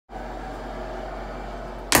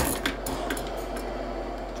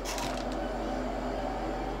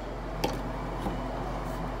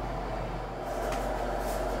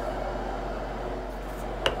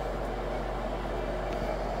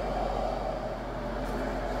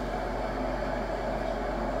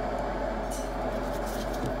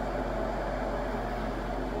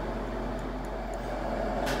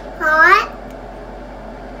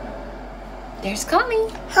There's Connie.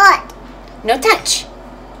 Hot. No touch.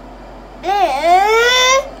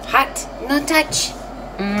 Hot. No touch.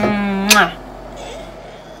 Mwah.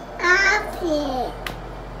 Happy.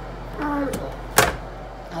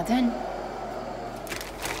 All done.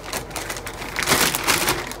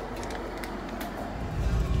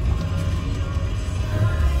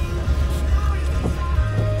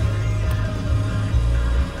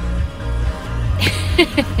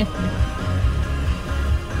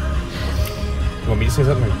 You want me to say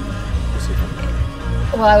something?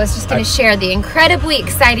 Well, I was just going to share the incredibly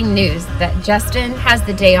exciting news that Justin has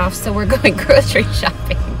the day off, so we're going grocery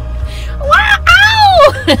shopping. Wow!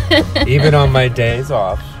 Even on my days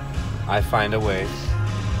off, I find a way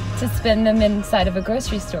to spend them inside of a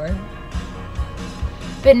grocery store.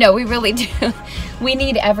 But no, we really do. We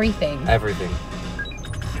need everything. Everything.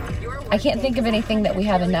 I can't think of anything that we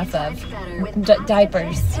have enough of.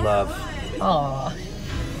 Diapers. Love. Aww.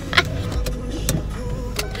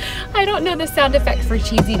 I don't know the sound effect for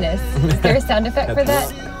cheesiness. Is there a sound effect for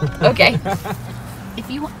that? Okay. If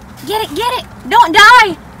you want, get it. Don't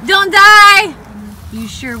die. Don't die. You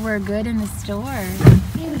sure we're good in the store.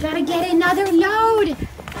 Hey, we gotta get another load.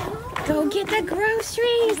 Go get the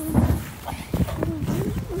groceries.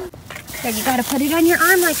 So you gotta put it on your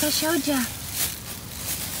arm like I showed you.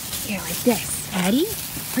 Here, like this. Ready?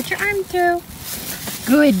 Put your arm through.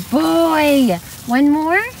 Good boy. One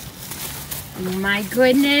more. Oh my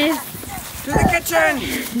goodness. To the kitchen!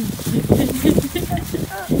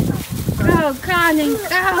 Go, Connie,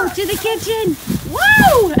 go to the kitchen.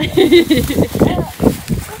 Woo!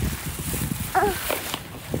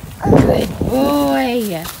 Good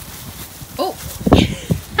boy. Oh.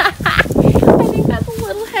 I think that's a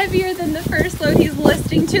little heavier than the first load. He's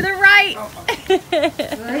listing to the right.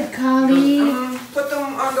 Good, Collie. Put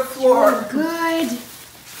them on the floor. Good.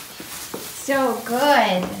 So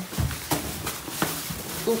good.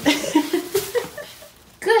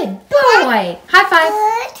 Good boy. High five.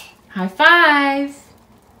 High five.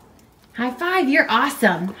 High five. You're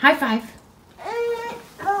awesome. High five.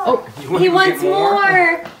 Oh, he wants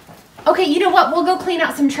more. Okay, you know what? We'll go clean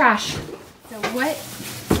out some trash. So what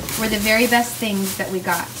were the very best things that we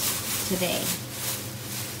got today?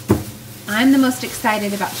 I'm the most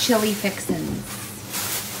excited about chili fixins.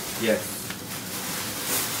 Yes.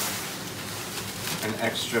 An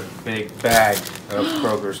extra big bag of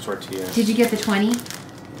Kroger's tortillas. Did you get the 20? Yeah.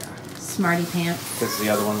 Smarty pants. Because the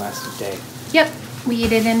other one lasted a day. Yep, we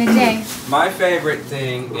eat it in a day. My favorite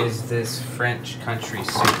thing is this French country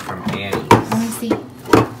soup from Annie's. Let me see.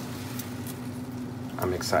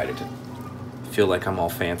 I'm excited to feel like I'm all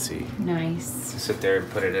fancy. Nice. To sit there and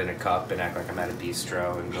put it in a cup and act like I'm at a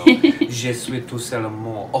bistro and go, Je suis tout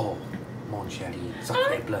seulement. Oh, mon chéri,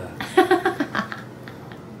 sacré bleu.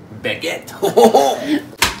 Baguette.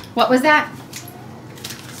 What was that?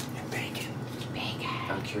 And bacon. Bacon.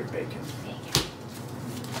 Uncured bacon.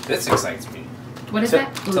 This excites me. What is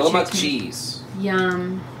that? Tell them about cheese.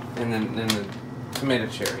 Yum. And then the tomato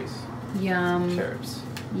cherries. Yum. Cherries.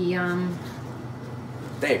 Yum.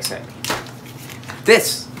 They excite me.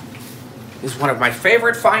 This is one of my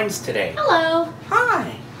favorite finds today. Hello.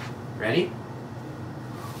 Hi. Ready?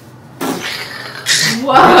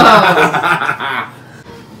 Whoa.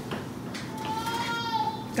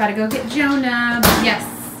 Gotta go get Jonah. Yes.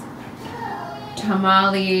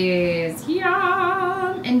 Tamales.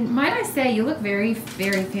 Yum. And might I say, you look very,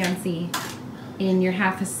 very fancy in your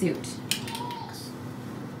half a suit.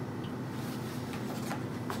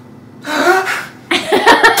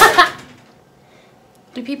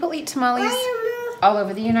 Do people eat tamales all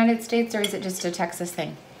over the United States, or is it just a Texas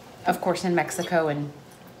thing? Of course, in Mexico and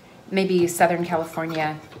maybe Southern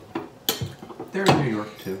California. They're in New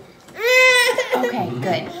York too. Okay,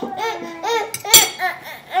 good.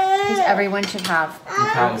 Because everyone should have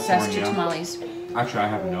access to tamales. Actually, I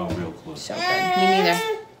have no real clue. So good. Me neither.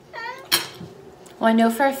 Well, I know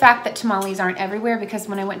for a fact that tamales aren't everywhere because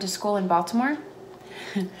when I went to school in Baltimore,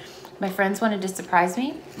 my friends wanted to surprise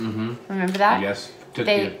me. Mm-hmm. Remember that? Yes.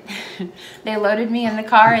 They loaded me in the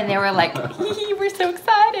car and they were like, we're so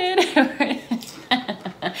excited.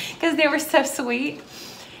 Because they were so sweet.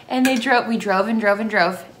 And we drove and drove and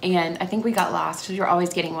drove. And I think we got lost because you're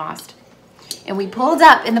always getting lost. And we pulled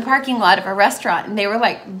up in the parking lot of a restaurant and they were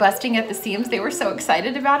like busting at the seams. They were so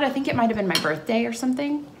excited about it. I think it might have been my birthday or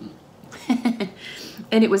something.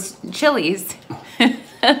 And it was Chili's. And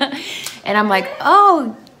I'm like,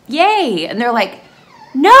 oh, yay. And they're like,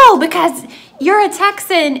 no, because you're a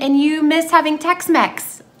Texan and you miss having Tex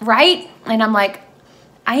Mex, right? And I'm like,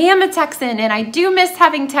 I am a Texan and I do miss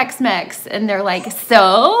having Tex Mex. And they're like,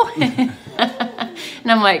 so?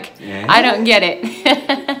 And I'm like, I don't get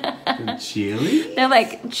it. Chili? They're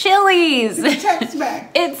like, Chili's. It's Tex Mex.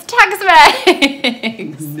 It's Tex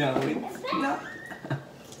Mex. No, it's not.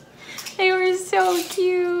 They were so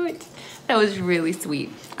cute. That was really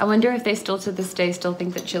sweet. I wonder if they still to this day still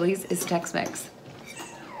think that Chili's is Tex Mex.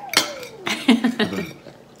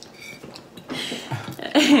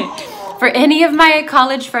 For any of my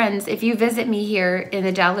college friends, if you visit me here in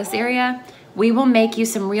the Dallas area, we will make you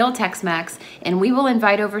some real Tex-Mex, and we will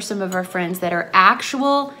invite over some of our friends that are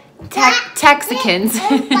actual Texicans.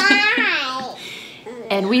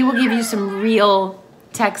 And we will give you some real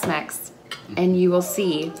Tex-Mex, and you will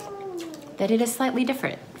see that it is slightly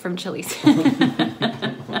different from Chili's. He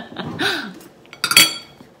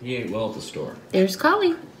ate well at the store. There's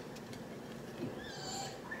Collie.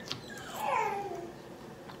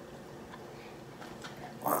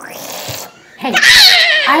 Hey,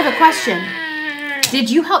 I have a question. Did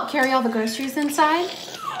you help carry all the groceries inside?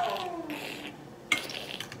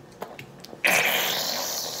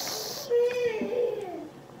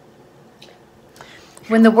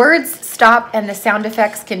 When the words stop and the sound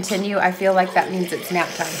effects continue, I feel like that means it's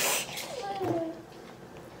nap time.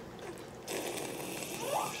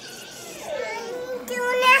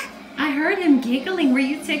 I heard him giggling. Were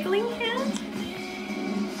you tickling him?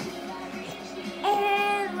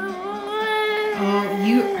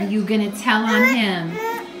 Oh, are you gonna tell on him?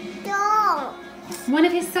 Don't. One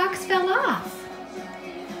of his socks fell off.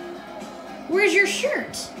 Where's your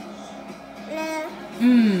shirt? No.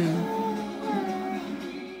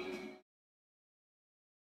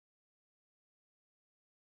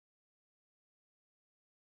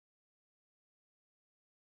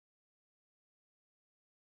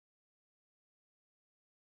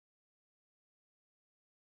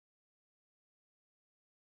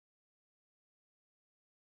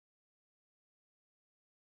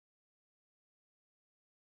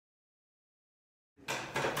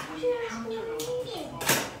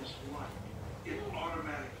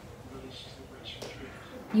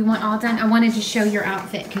 You want all done? I wanted to show your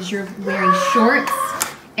outfit because you're wearing shorts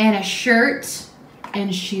and a shirt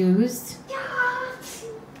and shoes.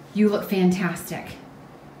 You look fantastic.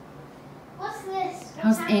 What's this?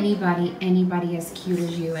 How's anybody as cute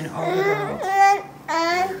as you in all the world?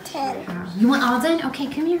 Wow. You want all done? Okay,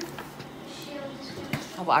 come here.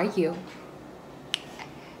 How are you?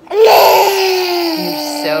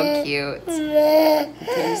 You're so cute.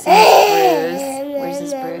 There's his bruise. Where's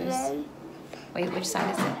his bruise? Wait, which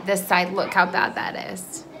side is it? This side. Look how bad that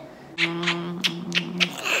is.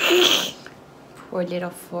 Poor little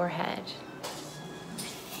forehead.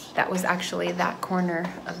 That was actually that corner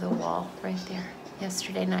of the wall right there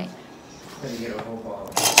yesterday night.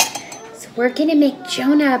 So we're gonna make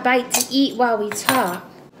Jonah a bite to eat while we talk.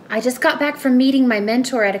 I just got back from meeting my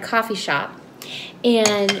mentor at a coffee shop,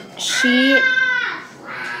 and she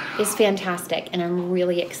is fantastic, and I'm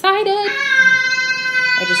really excited.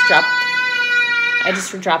 I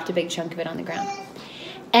just dropped a big chunk of it on the ground.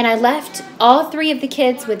 And I left all 3 of the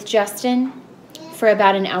kids with Justin for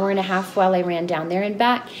about an hour and a half while I ran down there and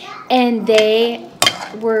back. And they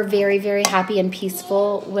were very, very happy and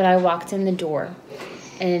peaceful when I walked in the door.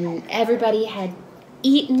 And everybody had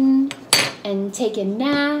eaten and taken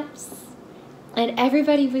naps. And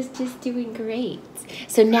everybody was just doing great.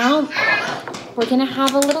 So now we're going to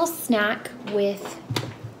have a little snack with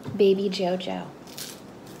baby JoJo.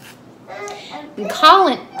 And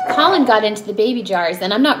Colin got into the baby jars,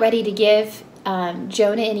 and I'm not ready to give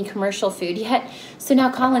Jonah any commercial food yet. So now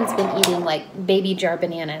Colin's been eating like baby jar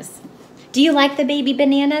bananas. Do you like the baby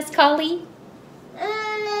bananas, Collie?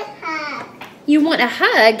 You want a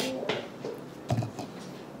hug?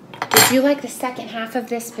 Would you like the second half of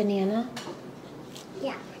this banana?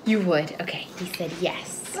 Yeah. You would? Okay, he said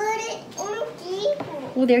yes. Put it on the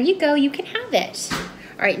table. Well, there you go. You can have it.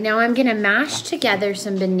 All right, now I'm gonna mash together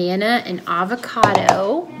some banana and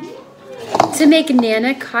avocado to make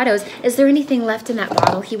nanacados. Is there anything left in that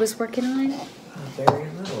bottle he was working on?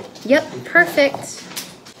 Very little. Yep, perfect.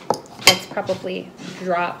 That's probably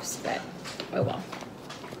drops, but oh well.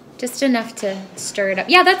 Just enough to stir it up.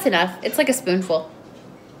 Yeah, that's enough. It's like a spoonful.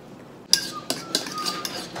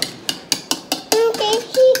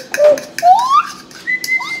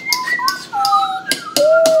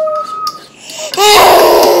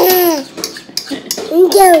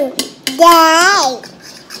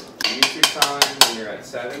 Use your time when you're at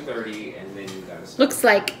 7:30, and then you gotta stop. Looks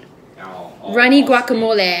like I'll runny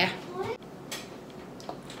guacamole.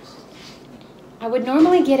 I would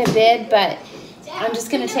normally get a bid, but I'm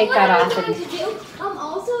just gonna take that off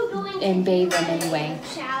and bathe them anyway.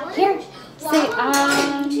 Here, say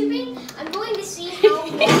YouTubing, I'm going to see how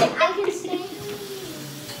long I can stay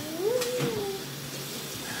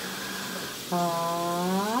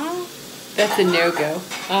Ah, that's a no-go.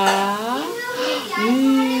 Ah,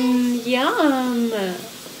 yum.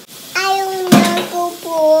 I don't know,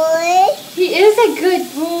 boy. He is a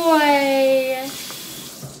good boy.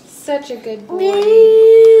 Such a good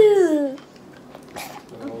boy.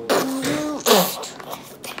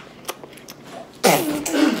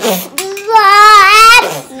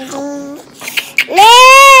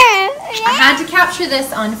 I had to capture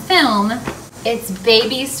this on film. It's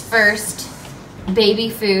baby's first baby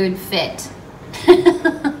food fit.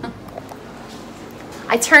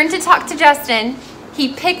 I turned to talk to Justin.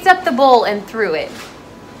 He picked up the bowl and threw it.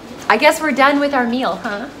 I guess we're done with our meal,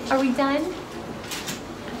 huh? Are we done?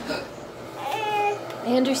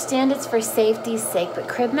 I understand it's for safety's sake, but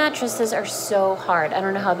crib mattresses are so hard. I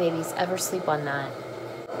don't know how babies ever sleep on that.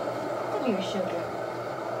 Come here, sugar.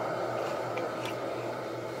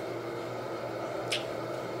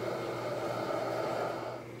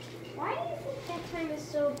 Why do you think bedtime is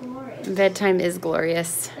so glorious? Bedtime is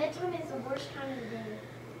glorious. Bedtime is the worst time of the day.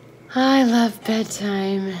 I love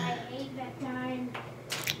bedtime. I hate bedtime.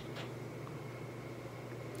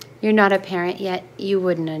 You're not a parent yet. You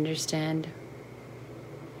wouldn't understand.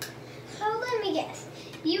 So let me guess.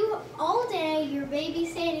 You all day you're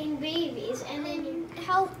babysitting babies and then you're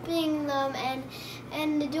helping them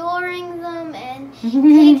and adoring them and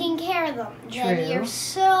taking care of them. Then True. you're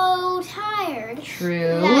so tired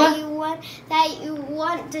True. that you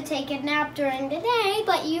want to take a nap during the day,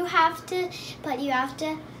 but you have to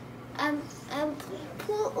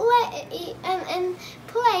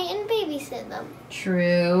play and babysit them.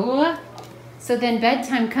 True. So then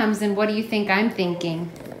bedtime comes and what do you think I'm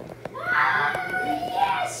thinking?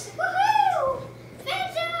 Yes! Woohoo!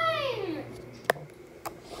 Bedtime!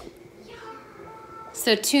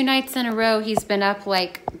 So 2 nights in a row he's been up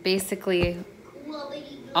like basically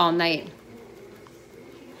all night.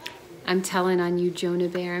 I'm telling on you, Jonah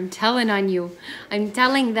Bear. I'm telling on you. I'm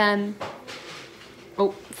telling them.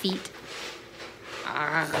 Oh, feet.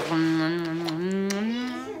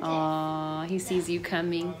 Oh, he sees you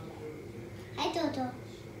coming. Hi, Toto.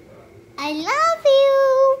 I love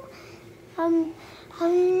you. Oh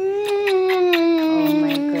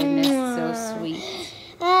my goodness, so sweet.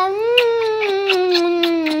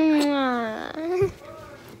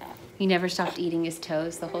 He never stopped eating his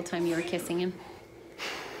toes the whole time you were kissing him.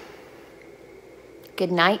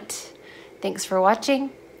 Good night. Thanks for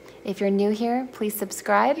watching. If you're new here, please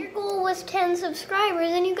subscribe. Your goal was 10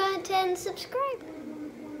 subscribers and you got 10 subscribers.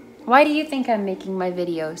 Why do you think I'm making my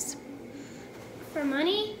videos? For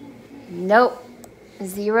money? Nope.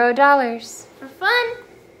 $0. For fun?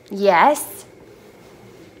 Yes.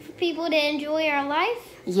 For people to enjoy our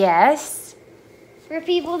life? Yes. For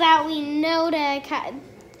people that we know to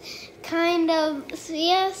kind of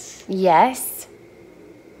see us? Yes.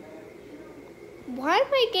 Why am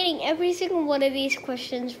I getting every single one of these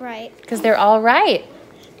questions right? Because they're all right.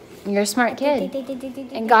 You're a smart kid.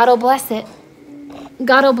 And God will bless it.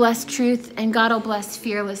 God will bless truth and God will bless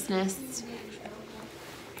fearlessness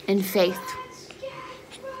and faith.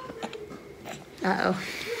 Uh-oh.